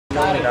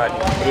We're not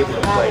able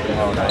to play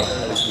tomorrow night.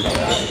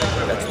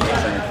 That's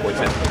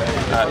unfortunate.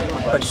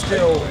 But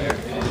still,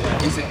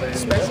 is it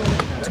special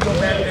to go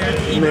back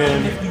there,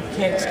 even if you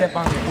can't step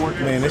on the court?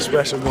 Man, it's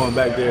special going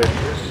back there.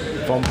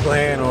 If I'm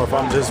playing or if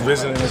I'm just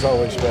visiting, it's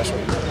always special.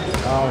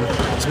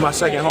 It's my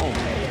second home.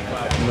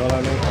 You know what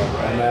I mean?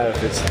 No matter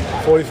if it's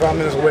 45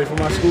 minutes away from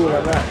my school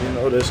or not. You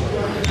know, there's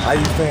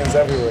IU fans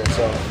everywhere.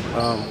 So,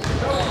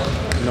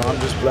 you know, I'm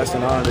just blessed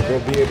and honored to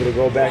be able to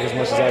go back as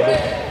much as I do.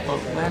 Well,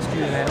 last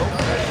year you had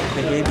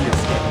they gave you a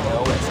step. You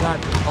know, it's not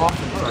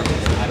often for you to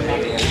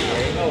make the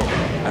NBA.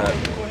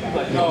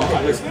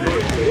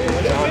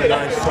 John and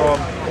I saw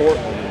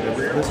Portland.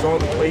 We saw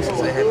the places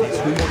that had these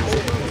hoops.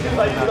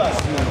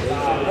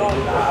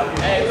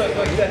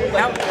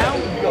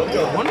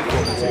 How wonderful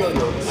does it feel to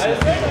see?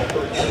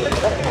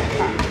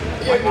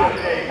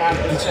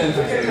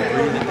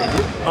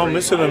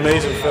 It's an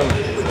amazing feeling.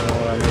 You know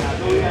what I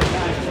mean?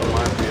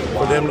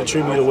 For them to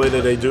treat me the way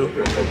that they do,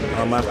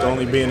 after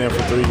only being there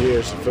for 3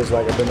 years, it feels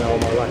like I've been there all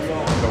my life.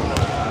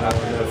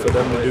 And for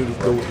them to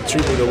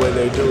treat me the way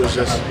they do is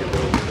just, you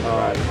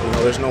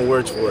know, there's no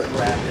words for it.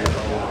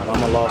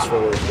 I'm a loss for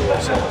words for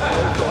it. So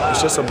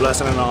it's just a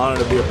blessing and an honor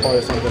to be a part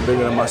of something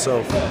bigger than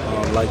myself,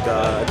 like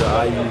the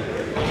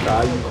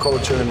IU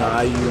culture and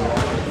the IU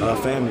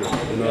family.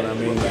 You know what I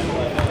mean?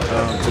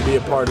 To be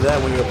a part of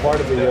that, when you're a part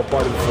of it, you're a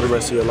part of it for the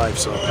rest of your life.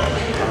 So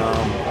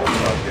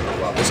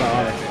it's an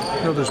honor.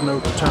 I know there's no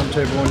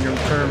timetable on your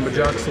term, but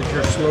Jock said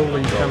you're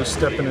slowly kind of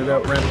stepping it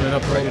up, ramping it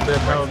up a little bit.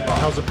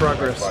 How's the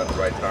progress?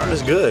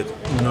 It's good.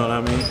 You know what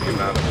I mean?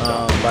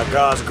 By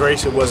God's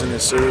grace, it wasn't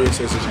as serious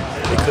as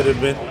it could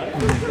have been.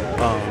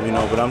 You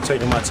know, but I'm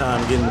taking my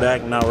time getting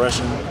back, not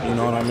rushing. You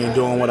know what I mean?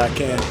 Doing what I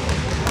can.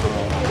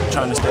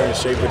 Trying to stay in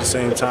shape at the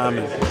same time.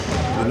 And,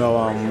 you know,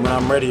 when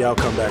I'm ready, I'll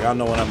come back. I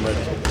know when I'm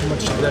ready. How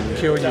much did that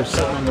kill you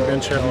sitting on the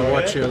bench having to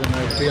watch you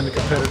being the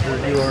competitor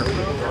you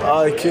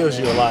are? It kills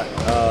you a lot.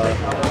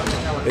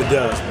 It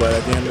does, but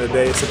at the end of the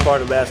day, it's a part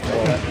of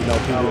basketball. You know,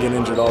 people get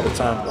injured all the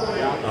time.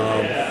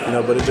 You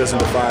know, but it doesn't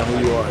define who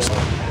you are. So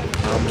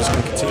I'm just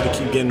going to continue to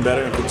keep getting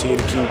better and continue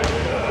to keep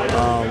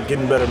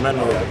getting better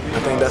mentally. I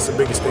think that's the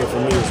biggest thing for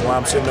me is when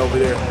I'm sitting over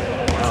there,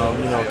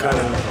 you know, kind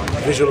of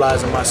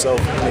visualizing myself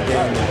in the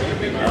game,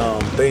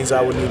 things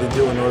I would need to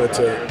do in order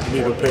to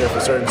be prepared for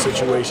certain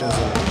situations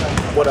and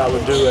what I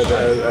would do at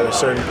a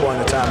certain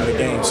point in time in the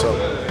game. So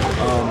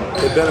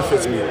it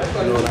benefits me, you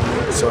know what I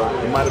mean? So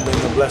it might have been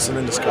a blessing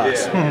in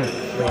disguise.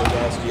 Well, I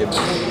asked you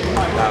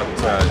about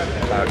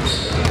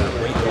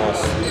weight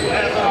loss,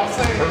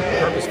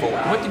 purposeful.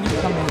 What did you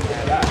come in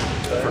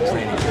for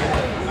training?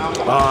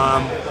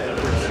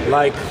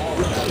 Like,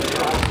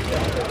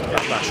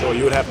 I'm not sure.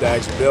 You would have to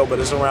ask Bill, but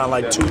it's around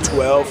like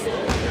 212,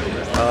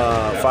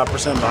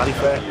 5% body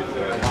fat.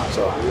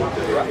 So I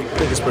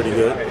think it's pretty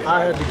good.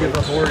 I had to give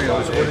up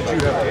Oreos. What did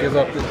you have to give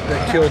up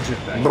that killed you?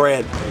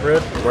 Bread.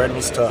 Bread? Bread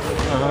was tough.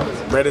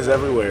 Bread is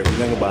everywhere. If you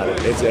think about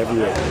it, it's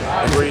everywhere.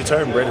 Everywhere you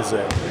turn, bread is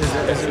there.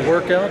 Is it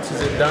workouts?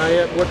 Is it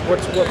diet? What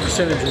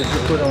percentage would you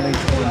put on each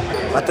one?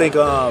 I think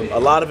a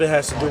lot of it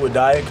has to do with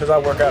diet because I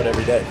work out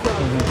every day.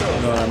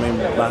 You know what I mean?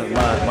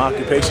 My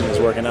occupation is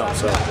working out.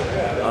 So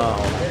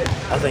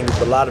I think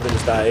a lot of it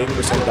is diet.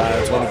 80%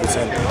 diet,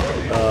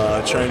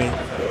 20% training.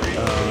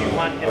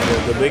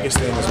 The biggest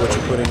thing is what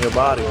you put in your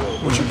body.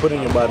 What you put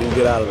in your body, you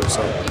get out of it.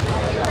 So, you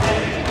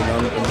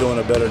know, I'm doing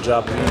a better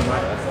job of doing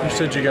that. You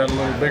said you got a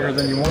little bigger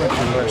than you wanted to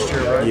last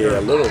year, right? Yeah,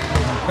 a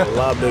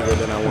lot bigger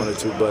than I wanted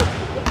to. But,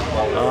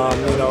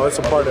 you know, it's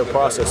a part of the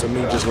process of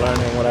me just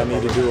learning what I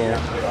need to do and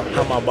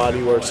how my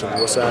body works and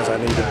what size I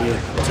need to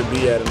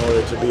be at in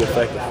order to be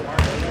effective.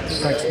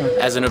 Thanks, man.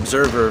 As an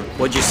observer,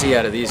 what'd you see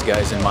out of these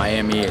guys in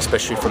Miami,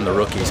 especially from the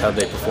rookies? How'd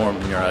they perform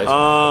in your eyes?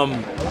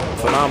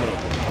 Phenomenal.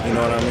 You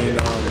know what I mean?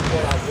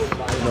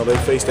 You know, they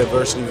faced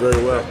adversity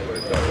very well.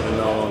 You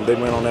know, they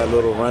went on that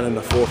little run in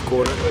the fourth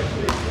quarter. You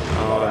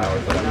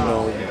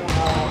know,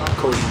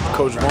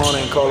 Coach Vaughn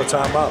ain't called a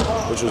timeout,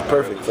 which was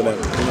perfect for them.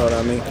 You know what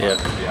I mean? Yeah.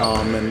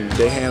 And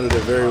they handled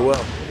it very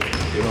well.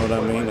 You know what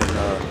I mean? And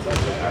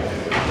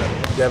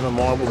Devin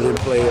Marble didn't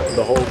play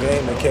the whole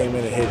game and came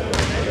in and hit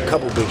a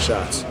couple big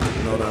shots.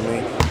 You know what I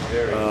mean?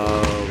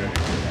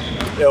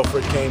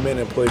 Elfrid came in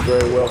and played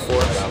very well for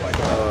us.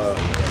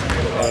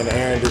 And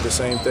Aaron did the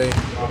same thing,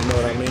 you know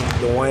what I mean?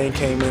 Dwayne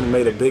came in and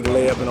made a big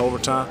layup in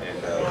overtime.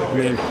 I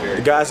mean,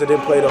 the guys that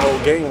didn't play the whole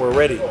game were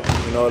ready,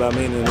 you know what I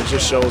mean? And it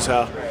just shows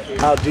how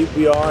deep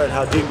we are and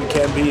how deep we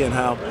can be and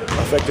how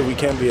effective we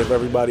can be if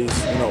everybody's,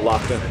 you know,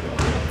 locked in.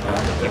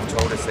 You've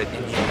told us that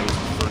Indiana was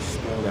the first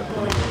school that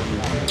believed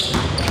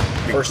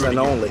you. First and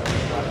only.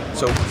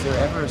 So was there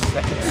ever a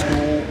second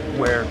school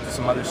where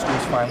some other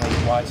schools finally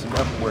wised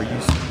up where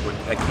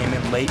that came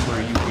in late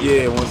where you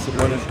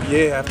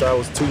after I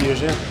was 2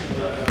 years in.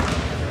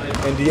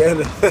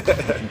 Indiana.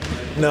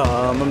 No,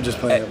 I'm just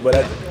playing.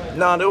 But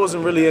no, there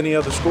wasn't really any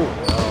other school.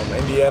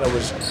 Indiana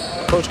was,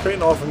 Coach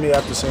Creighton offered me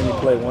after seeing me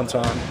play one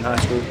time in high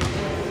school.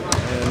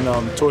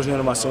 And towards the end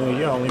of my senior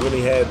year, I only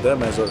really had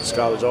them as a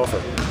college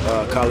offer.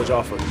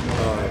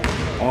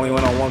 only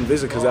went on one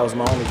visit because that was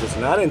my only visit.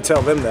 Now, I didn't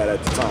tell them that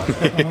at the time,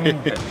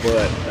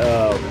 but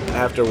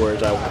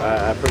afterwards,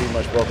 I pretty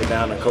much broke it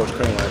down to Coach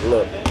Crean, like,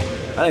 look,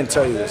 I didn't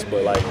tell you this,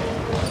 but like,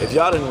 if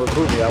y'all didn't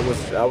recruit me, I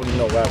wouldn't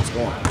know where I was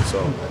going. So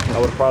I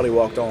would have probably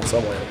walked on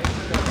somewhere.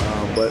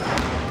 But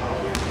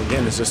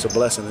again, it's just a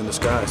blessing in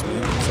disguise,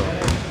 man. So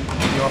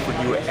He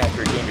offered you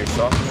after game your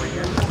sophomore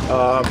year?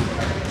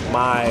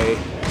 My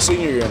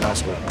senior year in high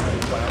school.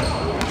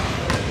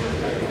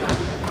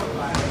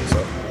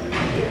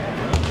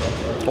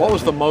 What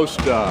was the most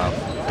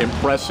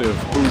impressive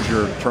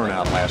Hoosier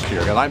turnout last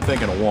year? Because I'm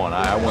thinking of one.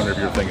 I wonder if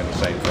you're thinking the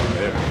same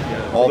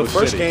thing. All the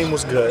first cities. game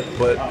was good,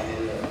 but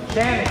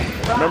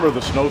Remember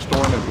the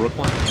snowstorm in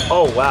Brooklyn?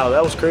 oh wow,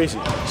 that was crazy.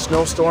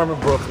 Snowstorm in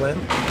Brooklyn.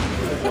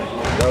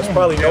 There was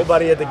probably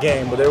nobody at the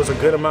game, but there was a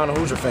good amount of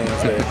Hoosier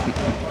fans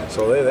there.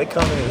 So they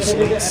come in and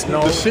sleet,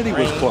 snow. The city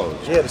was rain.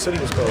 closed. Yeah, the city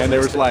was closed. And there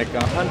was like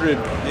 100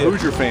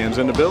 Hoosier fans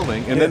in the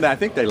building, and then I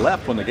think they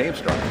left when the game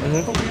started.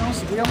 But we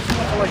also went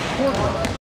to like Portland.